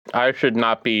I should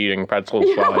not be eating pretzels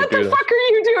while I What do the this. fuck are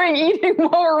you doing eating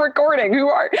while we're recording?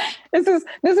 This is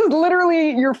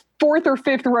literally your fourth or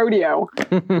fifth rodeo.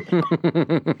 Different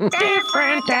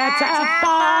types of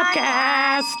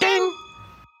podcasting.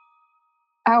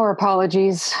 Our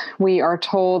apologies. We are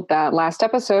told that last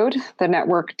episode, the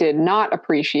network did not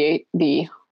appreciate the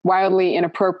wildly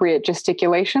inappropriate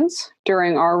gesticulations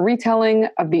during our retelling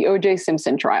of the O.J.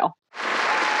 Simpson trial.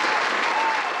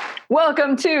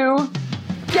 Welcome to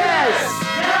Guess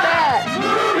That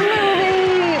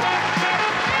Movie!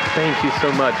 Thank you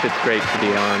so much. It's great to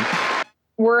be on.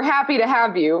 We're happy to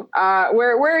have you.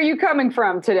 Where are you coming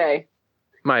from today?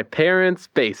 My parents'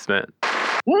 basement.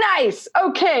 Nice!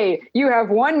 Okay, you have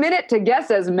 1 minute to guess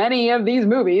as many of these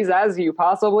movies as you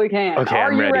possibly can. Okay,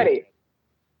 Are I'm you ready?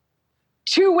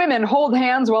 Two women hold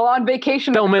hands while on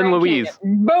vacation. Thelma and Louise.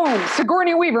 Boom!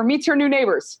 Sigourney Weaver meets her new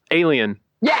neighbors. Alien.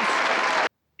 Yes!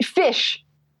 Fish.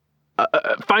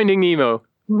 Finding Nemo.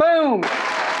 Boom!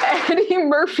 Eddie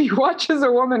Murphy watches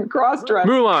a woman cross-dress.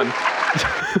 Mulan.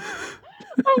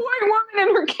 A white woman and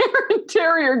her Karen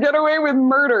Terrier get away with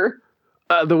murder.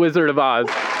 The Wizard of Oz.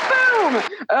 Boom!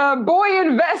 Boy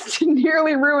invests and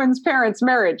nearly ruins parents'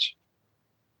 marriage.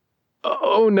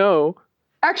 Oh no.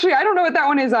 Actually, I don't know what that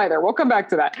one is either. We'll come back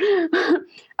to that.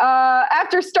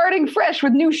 After starting fresh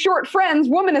with new short friends,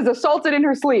 woman is assaulted in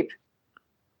her sleep.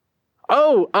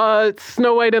 Oh,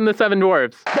 Snow White and the Seven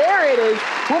Dwarfs. There it is.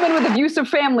 Woman with abusive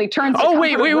family turns to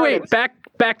Wait.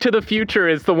 Back to the Future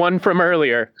is the one from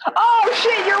earlier. Oh,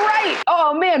 shit, you're right.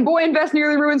 Oh, man. Boy invests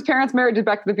nearly ruins parents' marriage is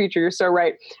Back to the Future. You're so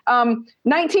right.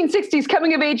 1960s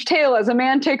coming-of-age tale as a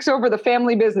man takes over the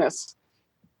family business.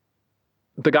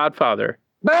 The Godfather.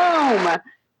 Boom.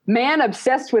 Man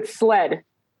obsessed with sled.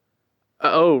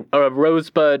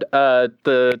 Rosebud.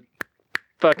 The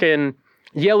fucking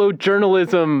yellow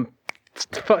journalism.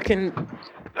 Fucking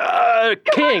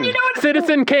King. You know what?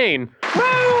 Citizen Kane.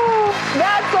 Boom.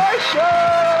 That's our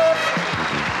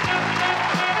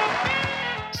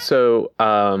show. So,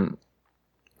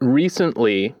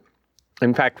 recently,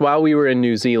 in fact, while we were in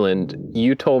New Zealand,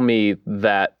 you told me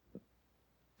that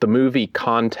the movie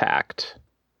Contact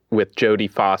with Jodie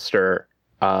Foster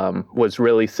was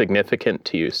really significant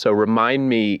to you. So remind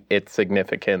me its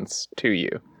significance to you.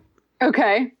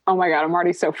 Okay. Oh my God, I'm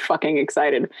already so fucking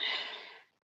excited.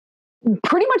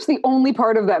 Pretty much the only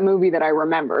part of that movie that I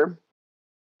remember,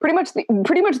 pretty much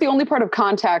the only part of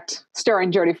Contact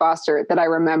starring Jodie Foster that I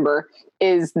remember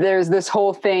is there's this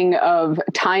whole thing of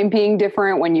time being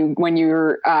different when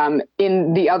you're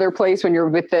in the other place, when you're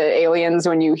with the aliens,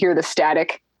 when you hear the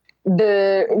static.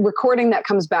 The recording that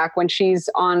comes back when she's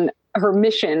on her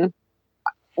mission,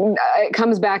 it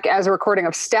comes back as a recording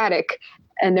of static.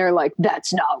 And they're like,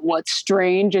 that's not what's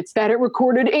strange. It's that it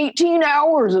recorded 18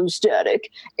 hours of static,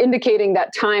 indicating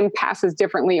that time passes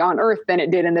differently on Earth than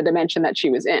it did in the dimension that she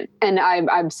was in. And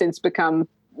I've since become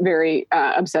very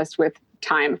obsessed with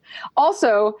time.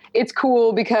 Also, it's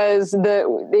cool because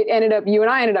you and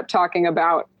I ended up talking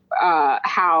about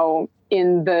how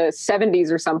in the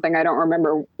 70s or something, I don't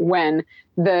remember when,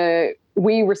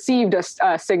 we received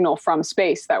a signal from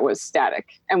space that was static,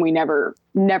 and we never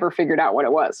figured out what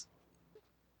it was.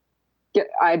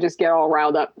 I just get all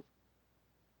riled up.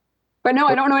 But no,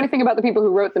 I don't know anything about the people who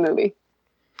wrote the movie.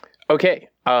 Okay.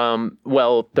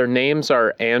 Well, their names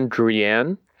are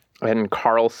Andrian and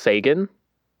Carl Sagan.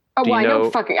 Oh, well,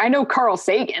 I know Carl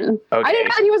Sagan. Okay. I didn't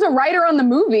know he was a writer on the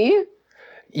movie.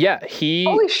 Yeah,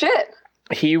 Holy shit.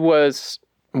 He was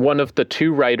one of the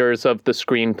two writers of the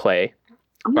screenplay.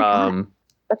 Oh my God.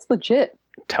 That's legit.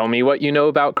 Tell me what you know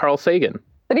about Carl Sagan.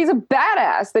 That he's a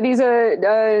badass. That he's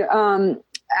a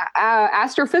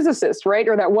astrophysicist, right?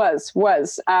 Or that was.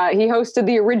 He hosted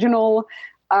the original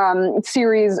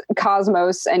series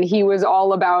Cosmos, and he was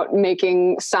all about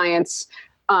making science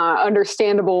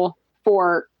understandable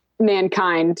for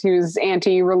mankind. He was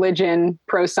anti-religion,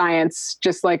 pro-science,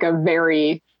 just like a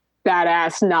very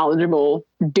badass, knowledgeable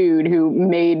dude who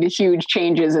made huge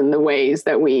changes in the ways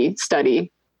that we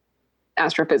study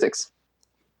astrophysics.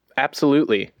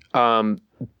 Absolutely. Well,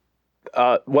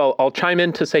 I'll chime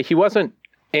in to say he wasn't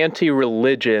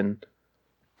anti-religion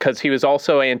because he was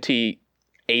also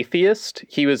anti-atheist.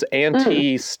 He was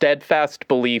anti-steadfast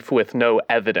belief with no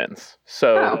evidence.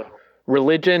 So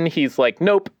religion, he's like,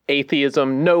 nope.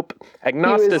 Atheism, nope.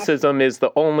 Agnosticism is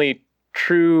the only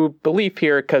true belief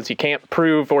here because you can't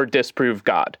prove or disprove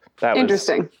God. That was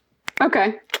interesting.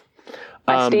 Okay.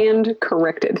 I stand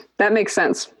corrected. That makes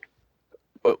sense.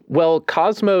 Well,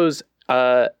 Cosmos,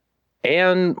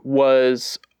 Anne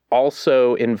was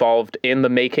also involved in the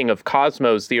making of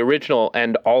Cosmos, the original,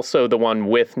 and also the one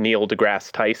with Neil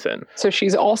deGrasse Tyson. So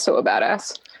she's also a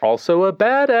badass. Also a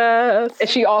badass. Is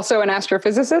she also an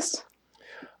astrophysicist?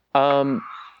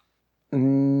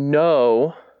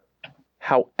 No.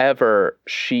 However,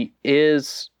 she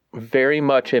is very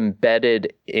much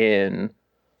embedded in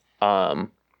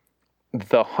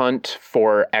the hunt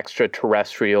for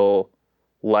extraterrestrial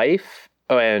life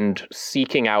and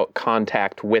seeking out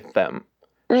contact with them.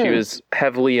 She was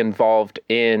heavily involved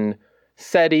in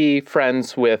SETI,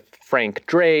 friends with Frank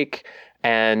Drake,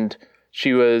 and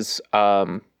she was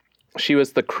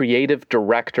the creative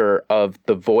director of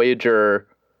the Voyager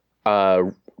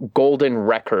Golden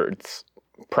Records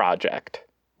project,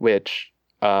 which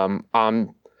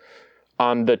on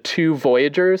the 2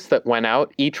 Voyagers that went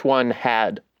out, each one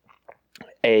had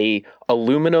a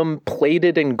aluminum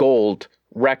plated in gold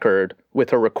record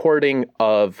with a recording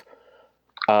of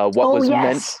what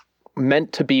was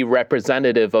meant to be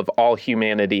representative of all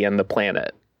humanity and the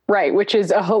planet. Right, which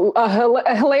is a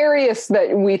hilarious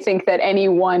that we think that any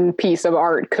one piece of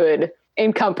art could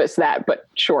encompass that, but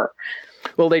sure.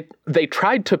 Well, they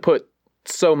tried to put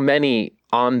so many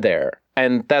on there,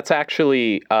 and that's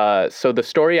actually so the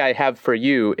story I have for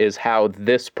you is how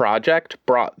this project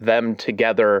brought them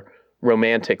together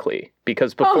romantically,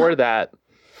 because before that,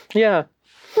 yeah.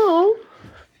 Oh,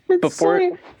 it's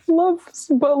before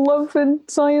love and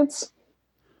science.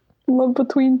 Love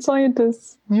between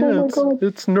scientists. Yeah,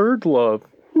 it's nerd love.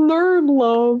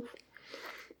 Nerd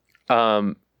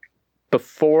love.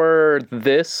 Before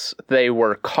this, they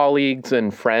were colleagues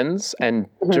and friends, and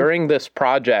during this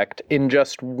project, in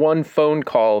just one phone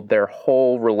call, their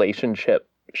whole relationship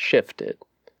shifted.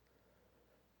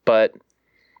 But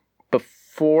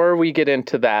before we get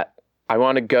into that, I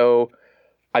want to go...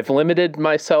 I've limited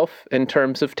myself in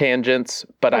terms of tangents,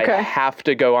 but I have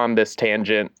to go on this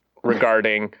tangent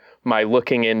regarding my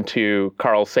looking into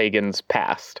Carl Sagan's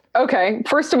past. Okay.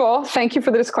 First of all, thank you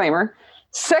for the disclaimer.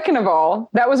 Second of all,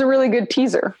 that was a really good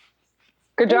teaser.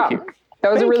 Good job.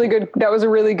 That was a really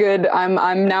good.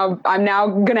 I'm now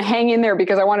gonna hang in there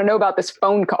because I want to know about this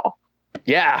phone call.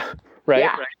 Yeah. Right.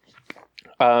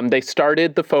 Yeah. They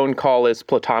started the phone call as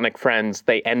platonic friends.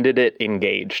 They ended it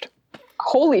engaged.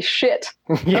 Holy shit.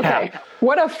 Yeah. Okay.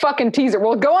 What a fucking teaser.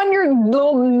 Well, go on your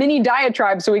little mini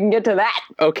diatribe so we can get to that.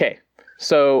 Okay.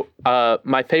 So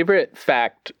my favorite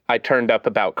fact I turned up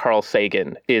about Carl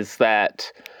Sagan is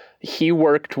that he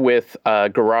worked with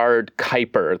Gerard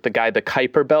Kuiper, the guy the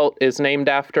Kuiper Belt is named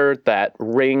after, that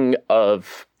ring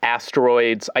of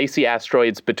asteroids, icy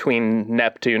asteroids between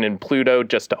Neptune and Pluto,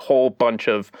 just a whole bunch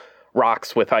of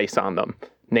rocks with ice on them,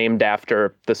 named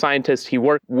after the scientist he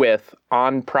worked with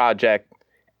on Project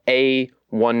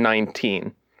A119,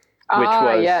 which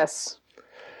was... yes.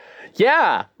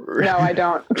 Yeah. No, I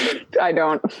don't. I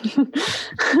don't.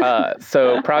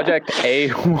 So Project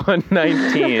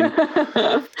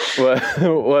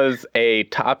A119 was a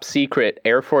top secret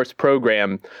Air Force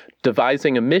program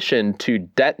devising a mission to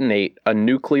detonate a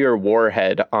nuclear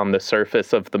warhead on the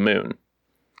surface of the moon.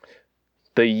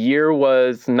 The year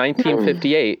was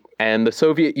 1958, and the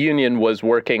Soviet Union was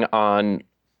working on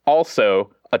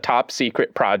also a top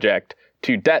secret project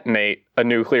to detonate a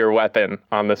nuclear weapon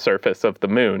on the surface of the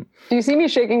moon. Do you see me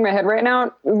shaking my head right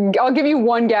now? I'll give you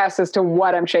one guess as to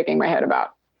what I'm shaking my head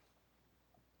about.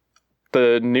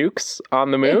 The nukes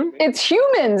on the moon? It's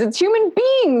humans. It's human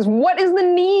beings. What is the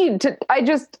need to...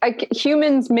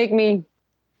 humans make me...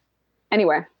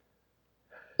 Anyway.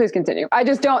 Please continue. I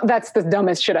just don't... That's the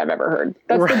dumbest shit I've ever heard.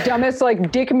 That's the dumbest,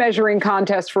 dick measuring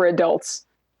contest for adults.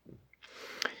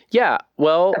 Yeah,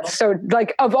 well... So,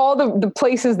 of all the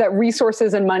places that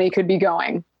resources and money could be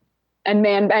going, and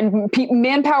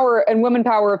manpower and woman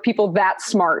power of people that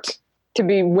smart to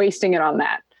be wasting it on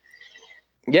that.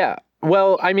 Yeah,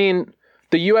 well, I mean,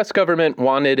 the U.S. government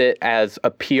wanted it as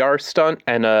a PR stunt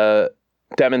and a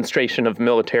demonstration of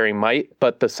military might,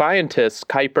 but the scientists,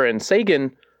 Kuiper and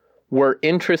Sagan, were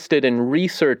interested in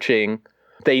researching.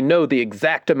 They know the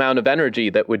exact amount of energy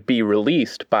that would be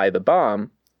released by the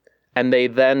bomb. And they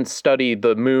then study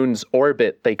the moon's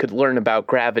orbit. They could learn about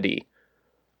gravity.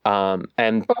 But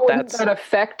wouldn't that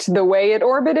affect the way it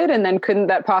orbited? And then couldn't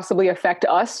that possibly affect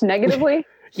us negatively?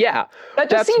 Yeah. That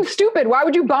just seems stupid. Why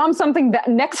would you bomb something that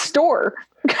next door?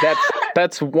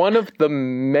 That's one of the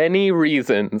many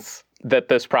reasons that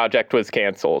this project was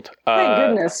canceled. Thank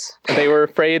goodness. They were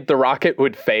afraid the rocket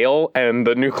would fail and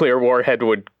the nuclear warhead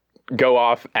would go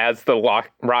off as the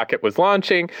rocket was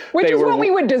launching. Which is what we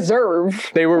would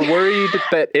deserve. They were worried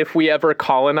that if we ever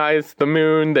colonized the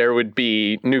moon, there would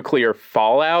be nuclear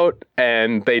fallout,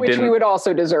 and Which we would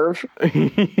also deserve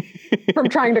from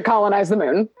trying to colonize the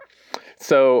moon.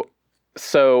 So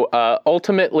So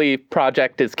ultimately,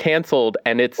 project is canceled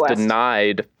and it's Blessed.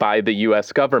 denied by the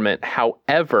U.S. government.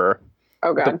 However,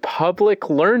 Oh, the God.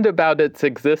 public learned about its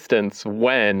existence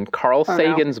when Carl Oh, no.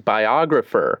 Sagan's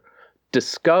biographer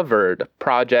discovered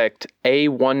Project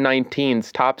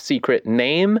A119's top secret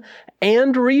name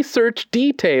and research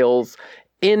details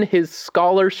in his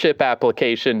scholarship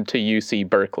application to UC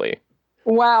Berkeley.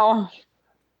 Wow.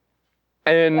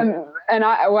 And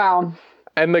Wow.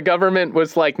 And the government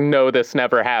was like, no, this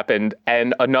never happened.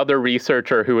 And another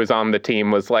researcher who was on the team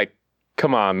was like,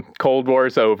 come on, Cold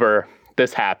War's over.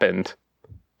 This happened.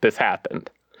 This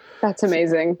happened. That's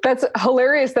amazing. That's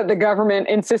hilarious that the government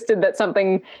insisted that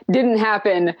something didn't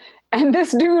happen. And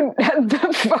this dude had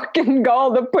the fucking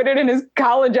gall to put it in his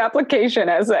college application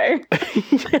essay.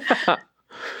 Yeah.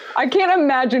 I can't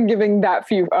imagine giving that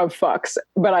few of fucks,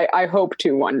 but I hope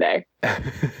to one day.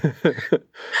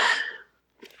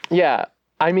 Yeah.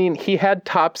 I mean, he had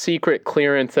top secret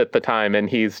clearance at the time, and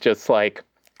he's just like,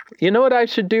 you know what I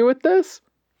should do with this?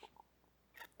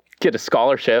 Get a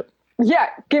scholarship. Yeah,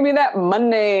 give me that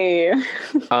money.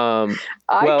 Well,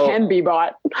 I can be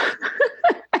bought.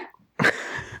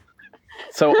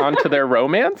 So on to their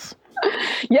romance?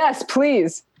 Yes,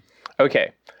 please.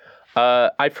 Okay.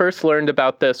 I first learned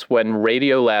about this when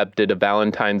Radiolab did a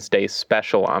Valentine's Day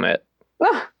special on it.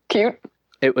 Oh, cute.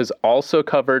 It was also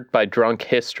covered by Drunk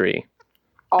History.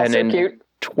 Also and in cute.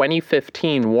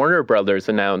 2015, Warner Brothers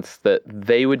announced that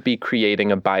they would be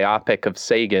creating a biopic of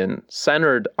Sagan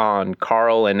centered on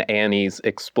Carl and Annie's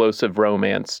explosive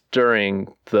romance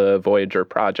during the Voyager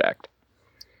project.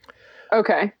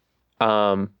 Okay.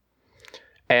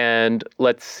 And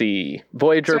let's see.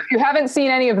 Voyager. So if you haven't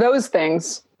seen any of those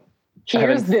things,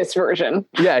 here's this version.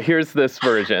 Yeah, here's this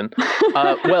version.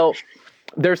 Well,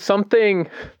 there's something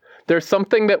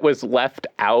that was left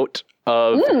out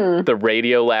of the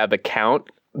Radiolab account.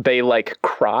 They like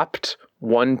cropped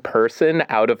one person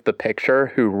out of the picture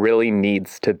who really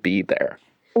needs to be there.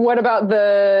 What about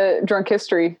the Drunk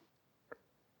History?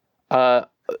 The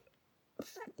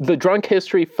Drunk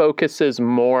History focuses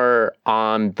more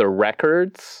on the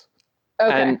records.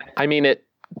 Okay. And I mean, it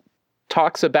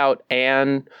talks about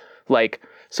Anne, like,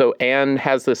 so Anne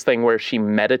has this thing where she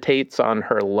meditates on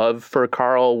her love for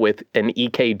Carl with an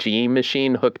EKG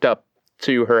machine hooked up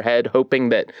to her head, hoping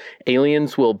that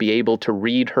aliens will be able to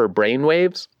read her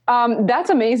brainwaves.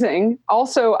 That's amazing.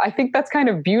 Also, I think that's kind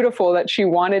of beautiful that she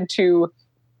wanted to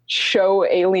show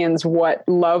aliens what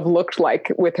love looked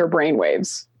like with her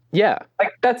brainwaves. Yeah.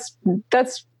 Like that's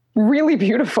really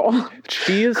beautiful.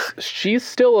 She's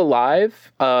still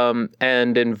alive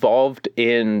and involved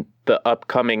in the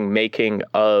upcoming making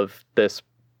of this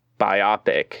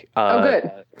biopic. Oh,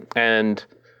 good. And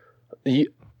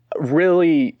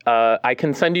really, I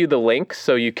can send you the link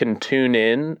so you can tune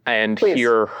in and Please.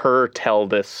 hear her tell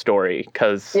this story.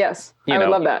 Because Yes, I would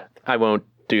love that. I won't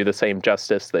do the same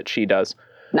justice that she does.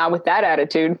 Not with that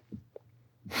attitude.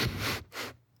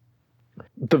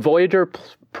 The Voyager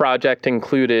project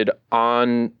included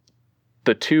on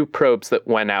the two probes that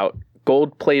went out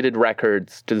gold-plated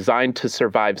records designed to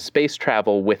survive space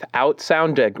travel without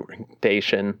sound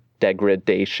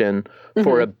degradation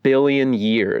for 1 billion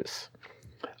years.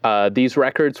 These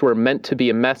records were meant to be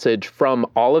a message from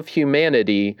all of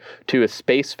humanity to a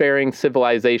spacefaring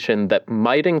civilization that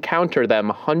might encounter them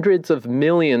hundreds of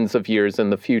millions of years in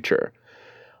the future.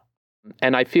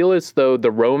 And I feel as though the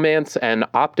romance and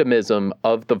optimism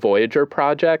of the Voyager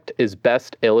project is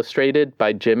best illustrated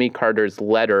by Jimmy Carter's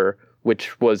letter,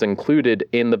 which was included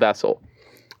in the vessel.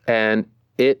 And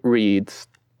it reads,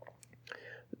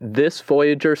 "This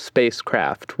Voyager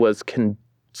spacecraft was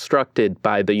constructed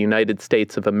by the United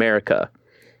States of America.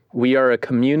 We are a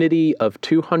community of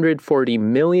 240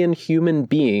 million human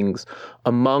beings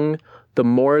among the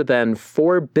more than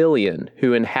 4 billion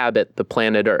who inhabit the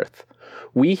planet Earth.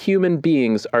 We human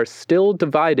beings are still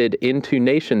divided into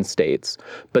nation states,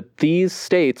 but these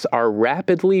states are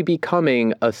rapidly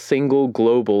becoming a single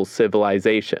global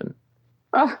civilization.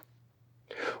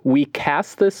 We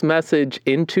cast this message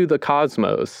into the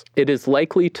cosmos. It is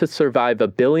likely to survive 1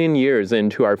 billion years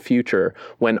into our future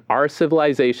when our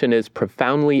civilization is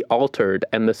profoundly altered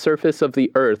and the surface of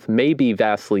the Earth may be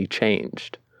vastly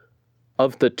changed.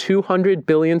 Of the 200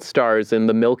 billion stars in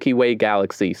the Milky Way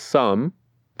galaxy, some,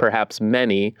 perhaps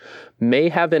many, may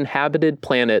have inhabited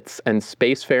planets and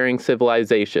spacefaring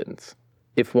civilizations.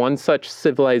 If one such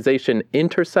civilization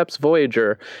intercepts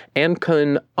Voyager and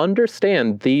can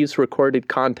understand these recorded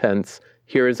contents,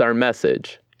 here is our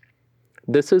message.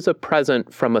 This is a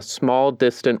present from a small,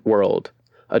 distant world,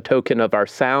 a token of our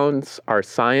sounds, our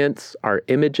science, our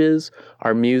images,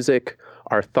 our music,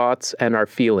 our thoughts, and our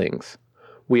feelings.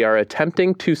 We are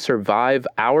attempting to survive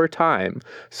our time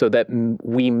so that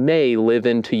we may live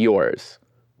into yours.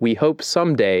 We hope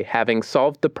someday, having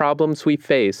solved the problems we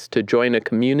face, to join a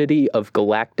community of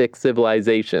galactic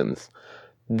civilizations.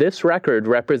 This record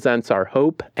represents our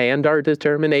hope and our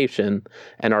determination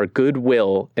and our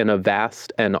goodwill in a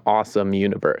vast and awesome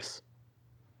universe.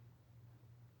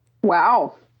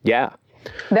 Wow. Yeah.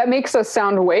 That makes us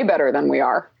sound way better than we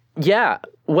are. Yeah.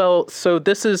 Well, so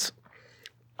this is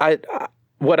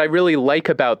what I really like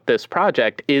about this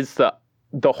project is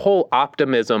the whole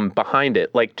optimism behind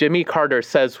it. Like Jimmy Carter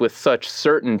says with such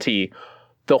certainty,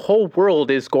 the whole world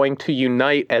is going to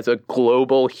unite as a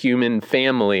global human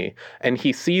family. And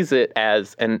he sees it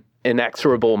as an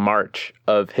inexorable march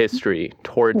of history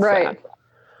towards that.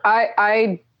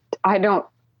 I don't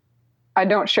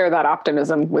share that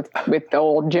optimism with the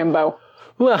old Jimbo.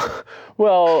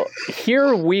 Well,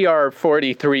 here we are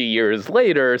 43 years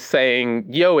later saying,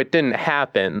 yo, it didn't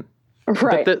happen.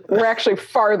 Right. We're actually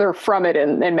farther from it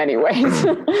in many ways.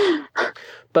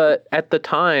 But at the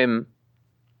time,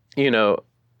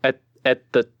 at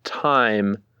the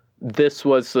time, this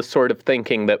was the sort of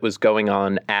thinking that was going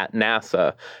on at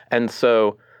NASA. And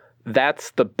so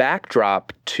that's the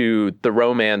backdrop to the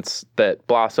romance that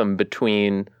blossomed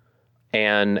between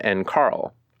Anne and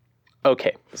Carl.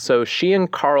 Okay, so she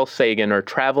and Carl Sagan are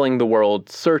traveling the world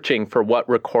searching for what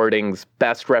recordings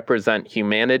best represent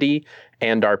humanity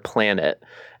and our planet.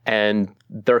 And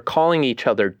they're calling each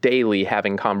other daily,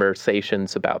 having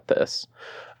conversations about this.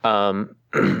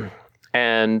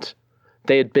 And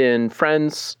they had been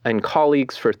friends and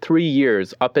colleagues for 3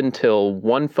 years up until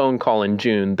one phone call in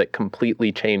June that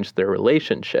completely changed their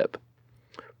relationship.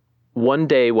 One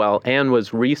day while Anne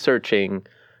was researching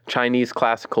Chinese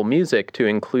classical music to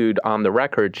include on the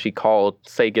record, she called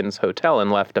Sagan's hotel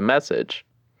and left a message.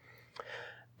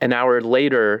 An hour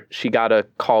later, she got a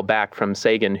call back from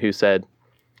Sagan who said,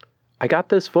 I got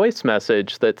this voice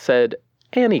message that said,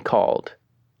 Annie called.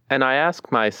 And I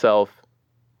asked myself,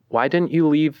 why didn't you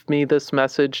leave me this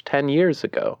message 10 years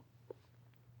ago?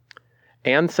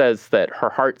 Anne says that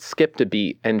her heart skipped a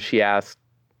beat and she asked,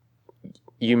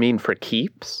 you mean for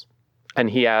keeps? And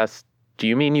he asked, do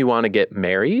you mean you want to get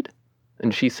married?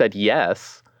 And she said,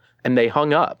 yes. And they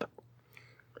hung up.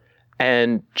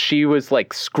 And she was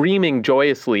like screaming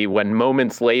joyously when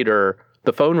moments later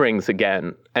the phone rings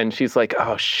again. And she's like,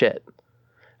 oh, shit.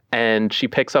 And she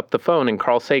picks up the phone and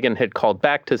Carl Sagan had called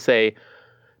back to say,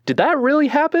 did that really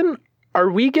happen?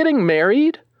 Are we getting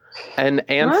married? And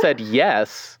Anne said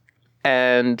yes.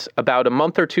 And about a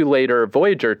month or two later,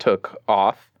 Voyager took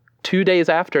off. 2 days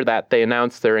after that, they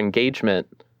announced their engagement.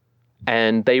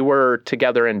 And they were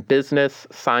together in business,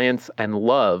 science, and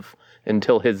love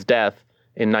until his death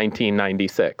in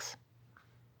 1996.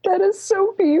 That is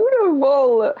so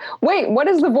beautiful. Wait, what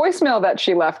is the voicemail that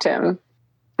she left him?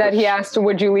 That he asked,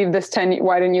 why didn't you leave this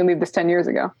 10 years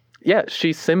ago? Yeah,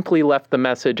 she simply left the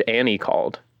message Annie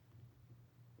called.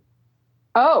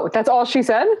 Oh, that's all she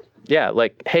said? Yeah,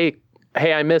 like, hey,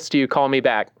 I missed you. Call me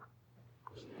back.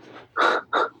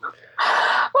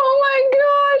 Oh my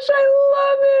gosh, I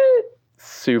love it.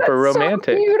 Super That's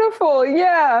romantic. So beautiful,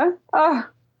 yeah.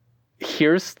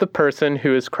 Here's the person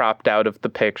who is cropped out of the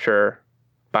picture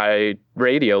by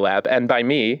Radiolab and by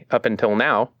me up until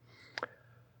now.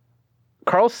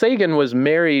 Carl Sagan was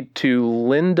married to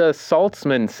Linda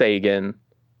Saltzman Sagan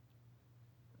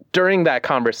during that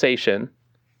conversation.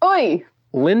 Oi!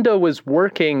 Linda was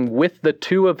working with the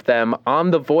two of them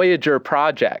on the Voyager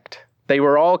project. They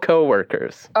were all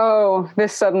co-workers. Oh,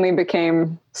 this suddenly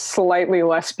became slightly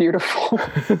less beautiful.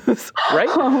 Right?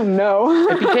 Oh, no.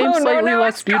 It became slightly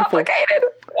less beautiful.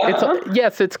 Complicated.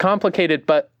 Yes, it's complicated,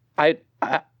 but I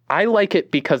like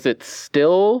it because it's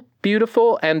still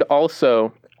beautiful. And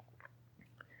also,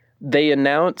 they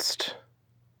announced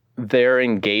their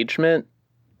engagement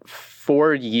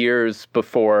 4 years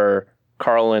before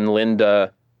Carl and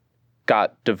Linda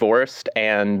got divorced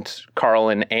and Carl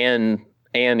and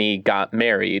Annie got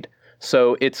married.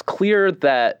 So it's clear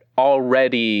that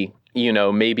already,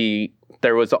 maybe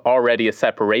there was already a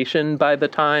separation by the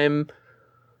time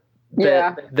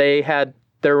that they had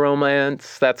their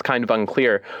romance. That's kind of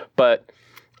unclear. But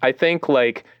I think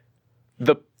like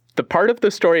the part of the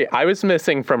story I was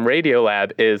missing from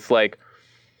Radiolab is like,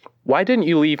 why didn't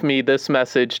you leave me this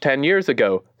message 10 years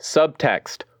ago?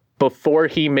 Subtext. Before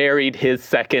he married his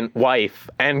second wife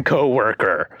and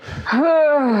co-worker.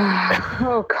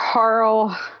 Oh,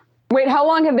 Carl. Wait, how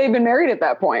long have they been married at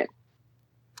that point?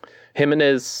 Him and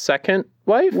his second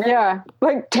wife? Yeah,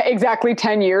 like exactly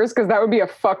 10 years, because that would be a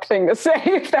fucked thing to say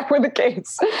if that were the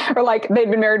case. Or like they'd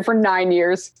been married for 9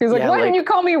 years. He was like, Yeah, why like didn't you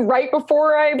call me right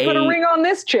before I put a 8. ring on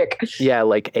this chick? Yeah,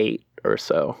 like 8 or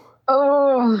so.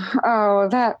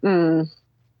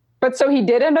 But so he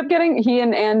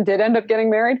and Anne did end up getting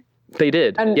married? They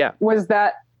did, And yeah. was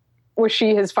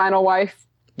she his final wife?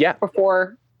 Yeah.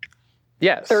 Before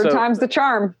Third time's the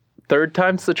charm. Third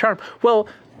time's the charm. Well,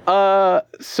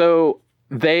 so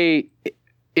they,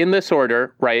 in this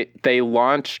order, right, they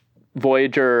launched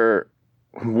Voyager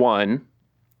 1.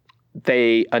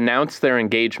 They announced their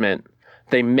engagement.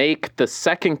 They make the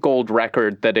second gold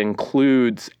record that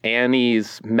includes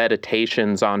Annie's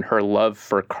meditations on her love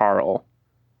for Carl.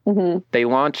 Mm-hmm. They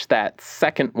launched that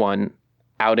second one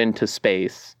out into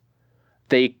space.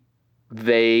 They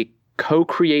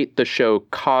co-create the show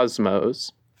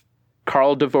Cosmos.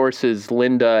 Carl divorces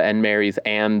Linda and marries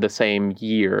Anne the same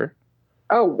year.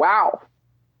 Oh, wow.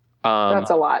 That's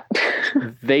a lot.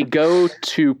 They go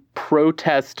to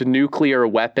protest nuclear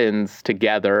weapons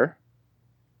together.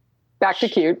 Back to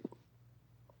cute.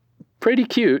 Pretty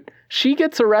cute. She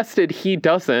gets arrested. He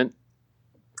doesn't.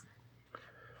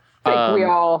 I think we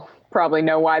all probably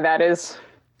know why that is.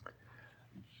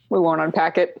 We won't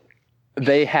unpack it.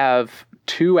 They have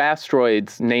 2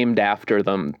 asteroids named after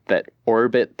them that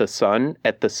orbit the sun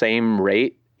at the same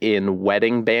rate in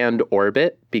wedding band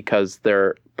orbit because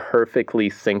they're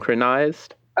perfectly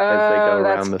synchronized as they go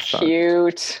around the sun.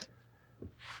 Cute.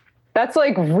 That's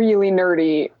like really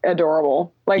nerdy,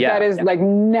 adorable. Like that is like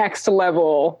next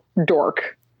level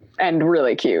dork and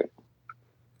really cute.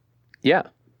 Yeah.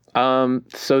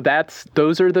 So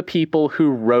those are the people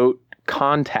who wrote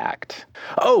Contact.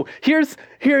 Oh,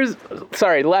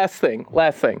 sorry, last thing.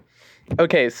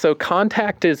 Okay, so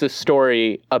Contact is a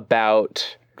story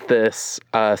about this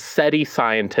SETI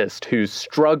scientist who's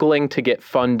struggling to get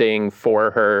funding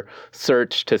for her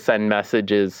search to send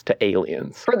messages to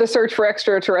aliens. For the search for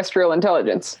extraterrestrial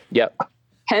intelligence. Yep.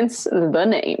 Hence the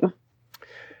name.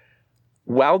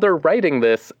 While they're writing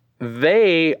this,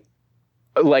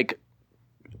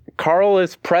 Carl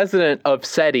is president of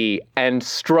SETI and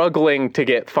struggling to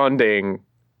get funding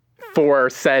for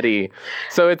SETI.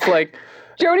 So it's like...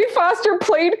 Jodie Foster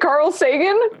played Carl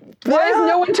Sagan? Why is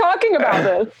no one talking about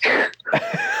this?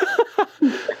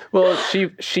 Well,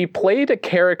 she played a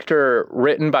character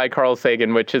written by Carl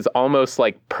Sagan, which is almost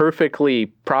like perfectly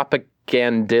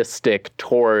propagandistic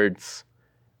towards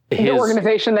the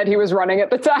organization that he was running at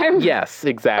the time. Yes,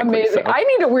 exactly. Amazing. So. I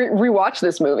need to rewatch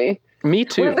this movie. Me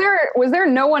too. Was there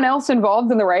no one else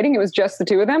involved in the writing? It was just the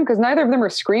 2 of them? Because neither of them are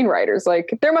screenwriters.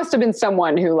 Like, there must have been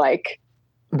someone who, like...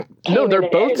 No, they're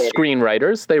both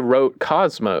screenwriters. They wrote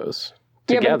Cosmos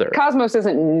together. Yeah, but Cosmos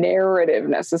isn't narrative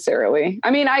necessarily.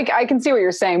 I mean, I can see what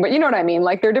you're saying, but you know what I mean?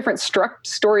 Like, they're different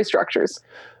story structures.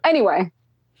 Anyway,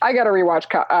 I got to rewatch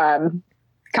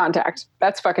Contact.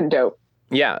 That's fucking dope.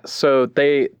 Yeah, so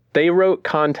they wrote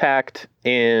Contact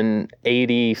in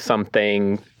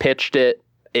 80-something, pitched it.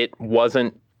 It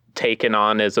wasn't taken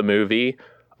on as a movie.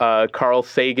 Carl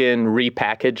Sagan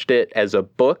repackaged it as a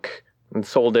book and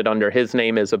sold it under his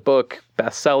name as a book.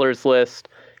 Bestsellers list.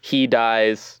 He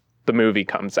dies. The movie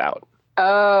comes out.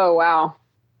 Oh, wow.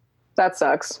 That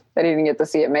sucks. I didn't get to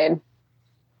see it made.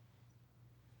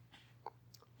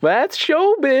 That's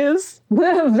showbiz.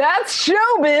 That's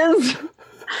showbiz.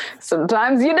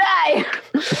 Sometimes you die.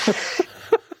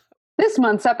 This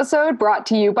month's episode brought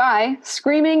to you by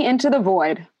Screaming Into the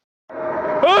Void.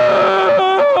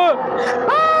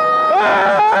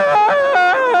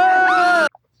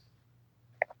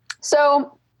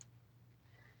 So,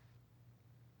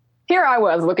 here I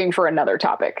was looking for another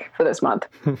topic for this month.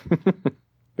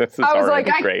 This is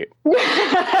already great.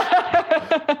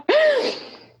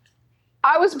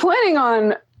 I was planning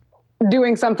on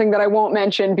doing something that I won't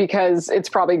mention because it's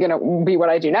probably going to be what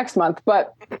I do next month.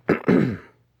 But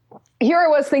here I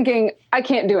was thinking, I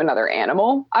can't do another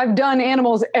animal. I've done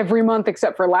animals every month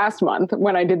except for last month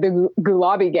when I did the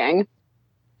Gulabi Gang.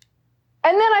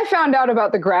 And then I found out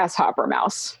about the grasshopper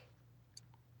mouse.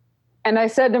 And I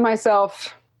said to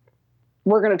myself,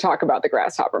 we're going to talk about the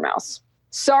grasshopper mouse.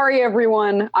 Sorry,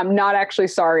 everyone. I'm not actually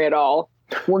sorry at all.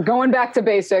 We're going back to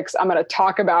basics. I'm going to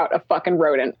talk about a fucking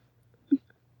rodent.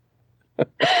 Do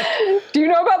you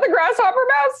know about the grasshopper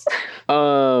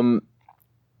mouse?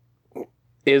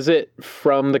 Is it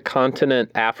from the continent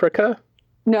Africa?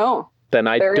 No. Then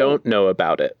I don't know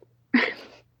about it.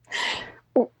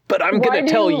 But I'm going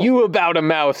to tell you about a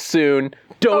mouse soon.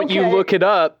 Don't you look it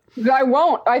up. I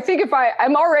won't. I think if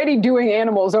I'm already doing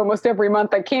animals almost every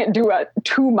month, I can't do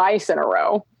 2 mice in a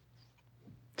row.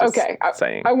 Just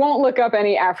saying. I won't look up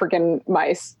any African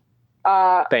mice.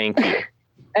 Thank you.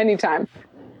 Anytime.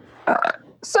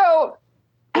 So,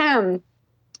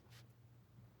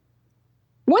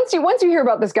 once you hear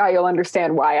about this guy, you'll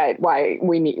understand why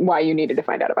you needed to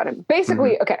find out about him.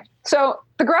 Basically, okay. So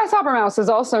the grasshopper mouse is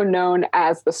also known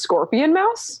as the scorpion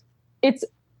mouse. It's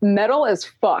metal as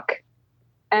fuck.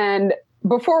 And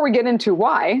before we get into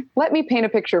why, let me paint a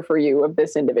picture for you of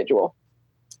this individual.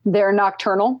 They're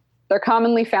nocturnal. They're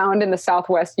commonly found in the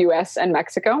southwest US and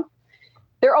Mexico.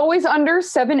 They're always under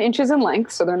 7 inches in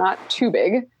length, so they're not too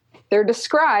big. They're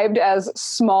described as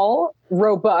small,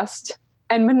 robust,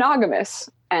 and monogamous.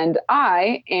 And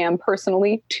I am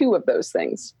personally 2 of those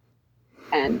things.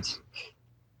 And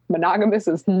monogamous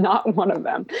is not one of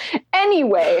them.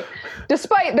 Anyway,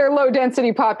 despite their low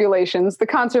density populations, the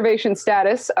conservation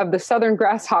status of the southern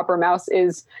grasshopper mouse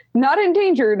is not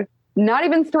endangered, not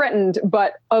even threatened,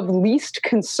 but of least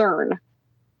concern.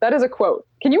 That is a quote.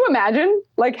 Can you imagine?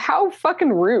 Like, how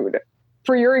fucking rude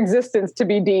for your existence to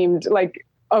be deemed like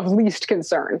of least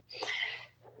concern.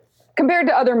 Compared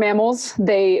to other mammals,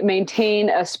 they maintain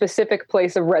a specific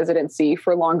place of residency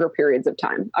for longer periods of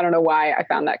time. I don't know why I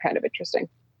found that kind of interesting.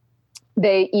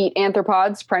 They eat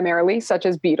arthropods primarily, such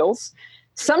as beetles.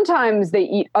 Sometimes they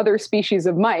eat other species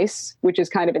of mice, which is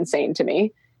kind of insane to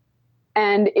me.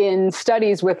 And in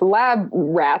studies with lab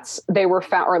rats, they were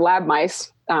found, or lab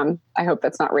mice, I hope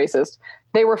that's not racist,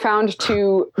 they were found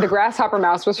to, the grasshopper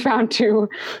mouse was found to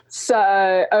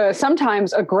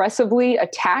sometimes aggressively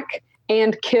attack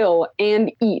and kill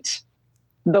and eat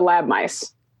the lab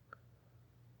mice,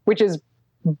 which is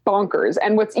bonkers.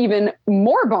 And what's even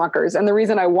more bonkers, and the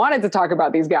reason I wanted to talk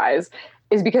about these guys,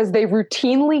 is because they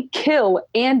routinely kill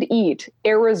and eat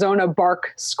Arizona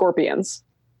bark scorpions.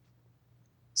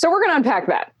 So we're going to unpack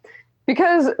that.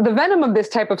 Because the venom of this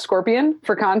type of scorpion,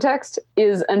 for context,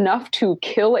 is enough to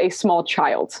kill a small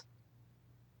child.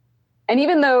 And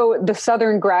even though the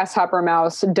southern grasshopper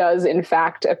mouse does in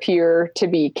fact appear to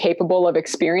be capable of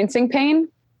experiencing pain,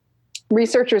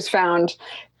 researchers found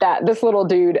that this little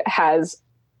dude has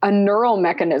a neural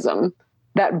mechanism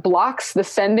that blocks the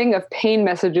sending of pain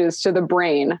messages to the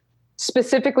brain,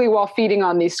 specifically while feeding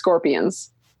on these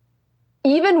scorpions,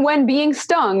 even when being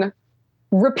stung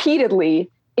repeatedly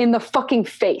in the fucking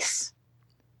face.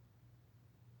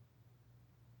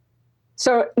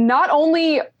 So not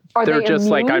only are they're they just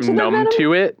like, I'm numb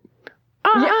to it.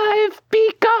 I've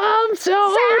become so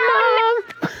numb.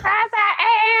 As I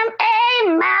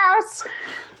am a mouse.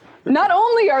 Not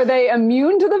only are they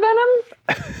immune to the venom,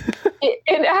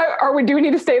 do we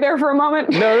need to stay there for a moment?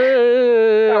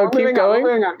 No, keep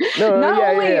going. Not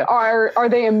only are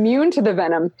they immune to the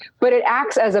venom, but it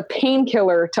acts as a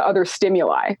painkiller to other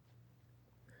stimuli.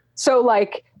 So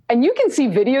like, and you can see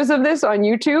videos of this on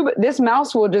YouTube. This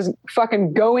mouse will just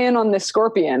fucking go in on this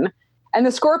scorpion, and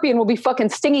the scorpion will be fucking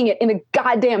stinging it in the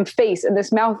goddamn face. And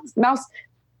this mouse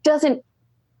doesn't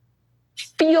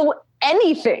feel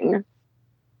anything,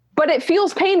 but it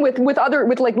feels pain with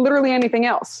like literally anything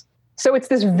else. So it's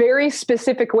this very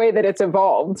specific way that it's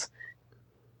evolved.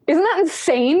 Isn't that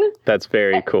insane? That's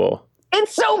very cool.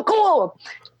 It's so cool.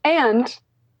 And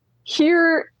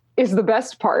here is the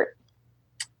best part.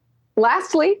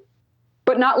 Lastly,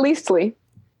 but not leastly,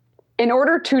 in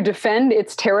order to defend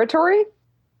its territory,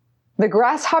 the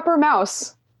grasshopper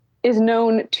mouse is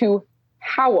known to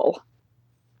howl.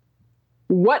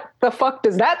 What the fuck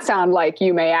does that sound like,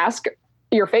 you may ask?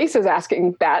 Your face is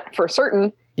asking that for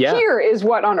certain. Yeah. Here is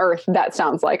what on earth that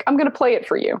sounds like. I'm going to play it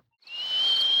for you.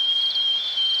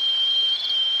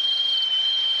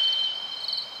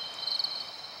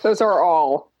 Those are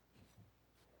all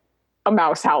a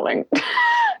mouse howling.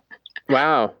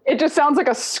 Wow. It just sounds like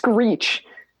a screech.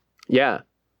 Yeah.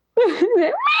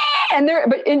 And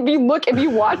if you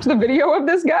watch the video of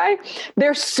this guy,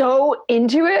 they're so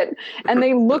into it, and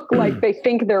they look like they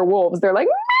think they're wolves. They're like,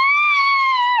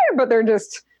 but they're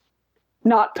just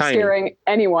not tiny, scaring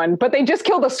anyone. But they just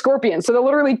killed a scorpion, so they'll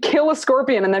literally kill a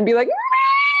scorpion and then be like,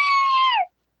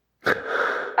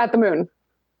 at the moon.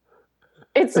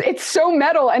 It's so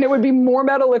metal, and it would be more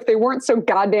metal if they weren't so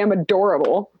goddamn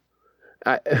adorable.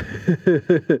 I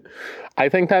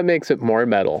think that makes it more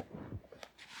metal.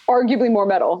 Arguably more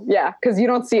metal, yeah, because you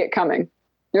don't see it coming.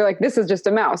 You're like, this is just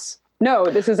a mouse. No,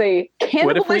 this is a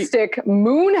cannibalistic,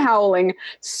 moon howling,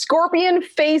 scorpion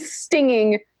face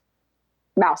stinging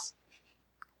mouse.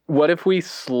 What if we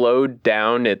slowed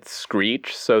down its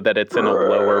screech so that it's in a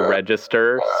lower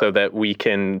register so that we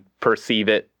can perceive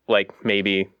it like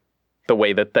maybe the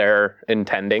way that they're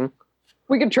intending?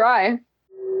 We could try.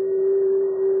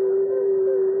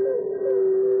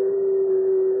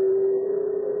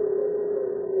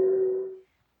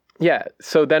 Yeah,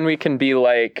 so then we can be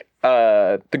like,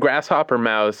 the grasshopper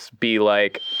mouse be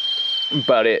like,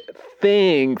 but it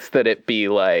thinks that it be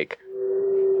like.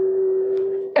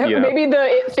 Maybe the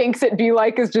it thinks it be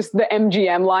like is just the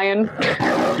MGM lion.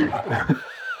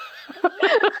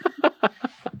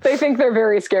 They think they're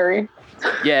very scary.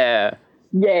 Yeah.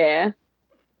 Yeah.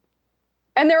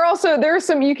 And there's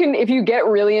some, if you get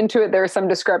really into it, there are some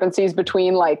discrepancies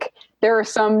between, like, there are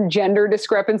some gender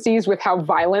discrepancies with how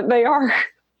violent they are.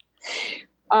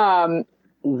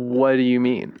 What do you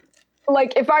mean?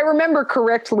 Like, if I remember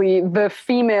correctly, the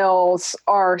females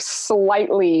are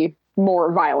slightly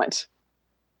more violent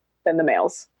than the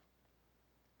males.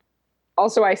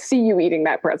 Also, I see you eating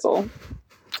that pretzel.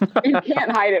 You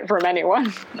can't hide it from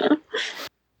anyone.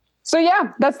 So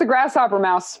yeah, that's the grasshopper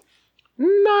mouse.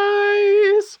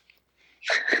 Nice.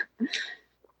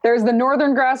 There's the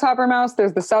northern grasshopper mouse,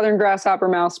 there's the southern grasshopper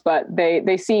mouse, but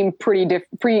they seem pretty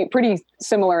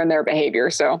similar in their behavior.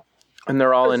 So, and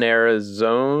they're all in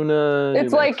Arizona.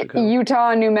 It's like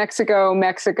Utah, New Mexico,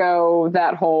 Mexico,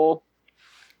 that whole.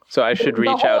 So I should reach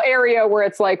out. The whole area where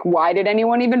it's like, why did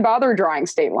anyone even bother drawing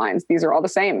state lines? These are all the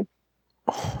same.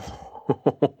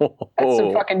 That's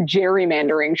some fucking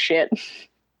gerrymandering shit.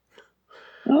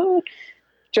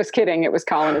 Just kidding. It was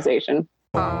colonization.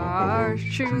 Our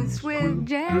truths with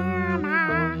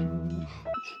Jenna.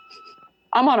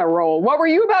 I'm on a roll. What were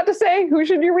you about to say? Who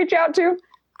should you reach out to?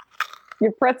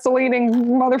 You pretzel eating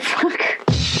motherfucker.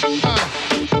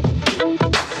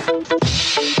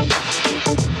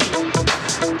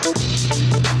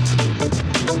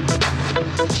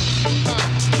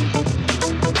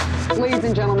 Ladies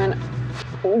and gentlemen,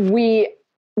 we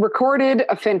recorded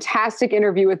a fantastic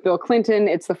interview with Bill Clinton.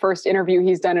 It's the first interview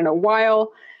he's done in a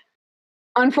while.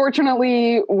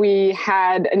 Unfortunately, we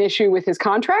had an issue with his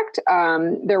contract.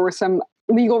 There were some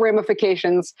legal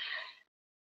ramifications.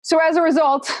 So as a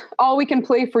result, all we can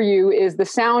play for you is the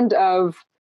sound of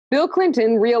Bill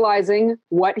Clinton realizing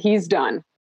what he's done.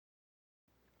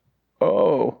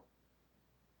 Oh.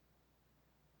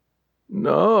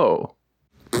 No.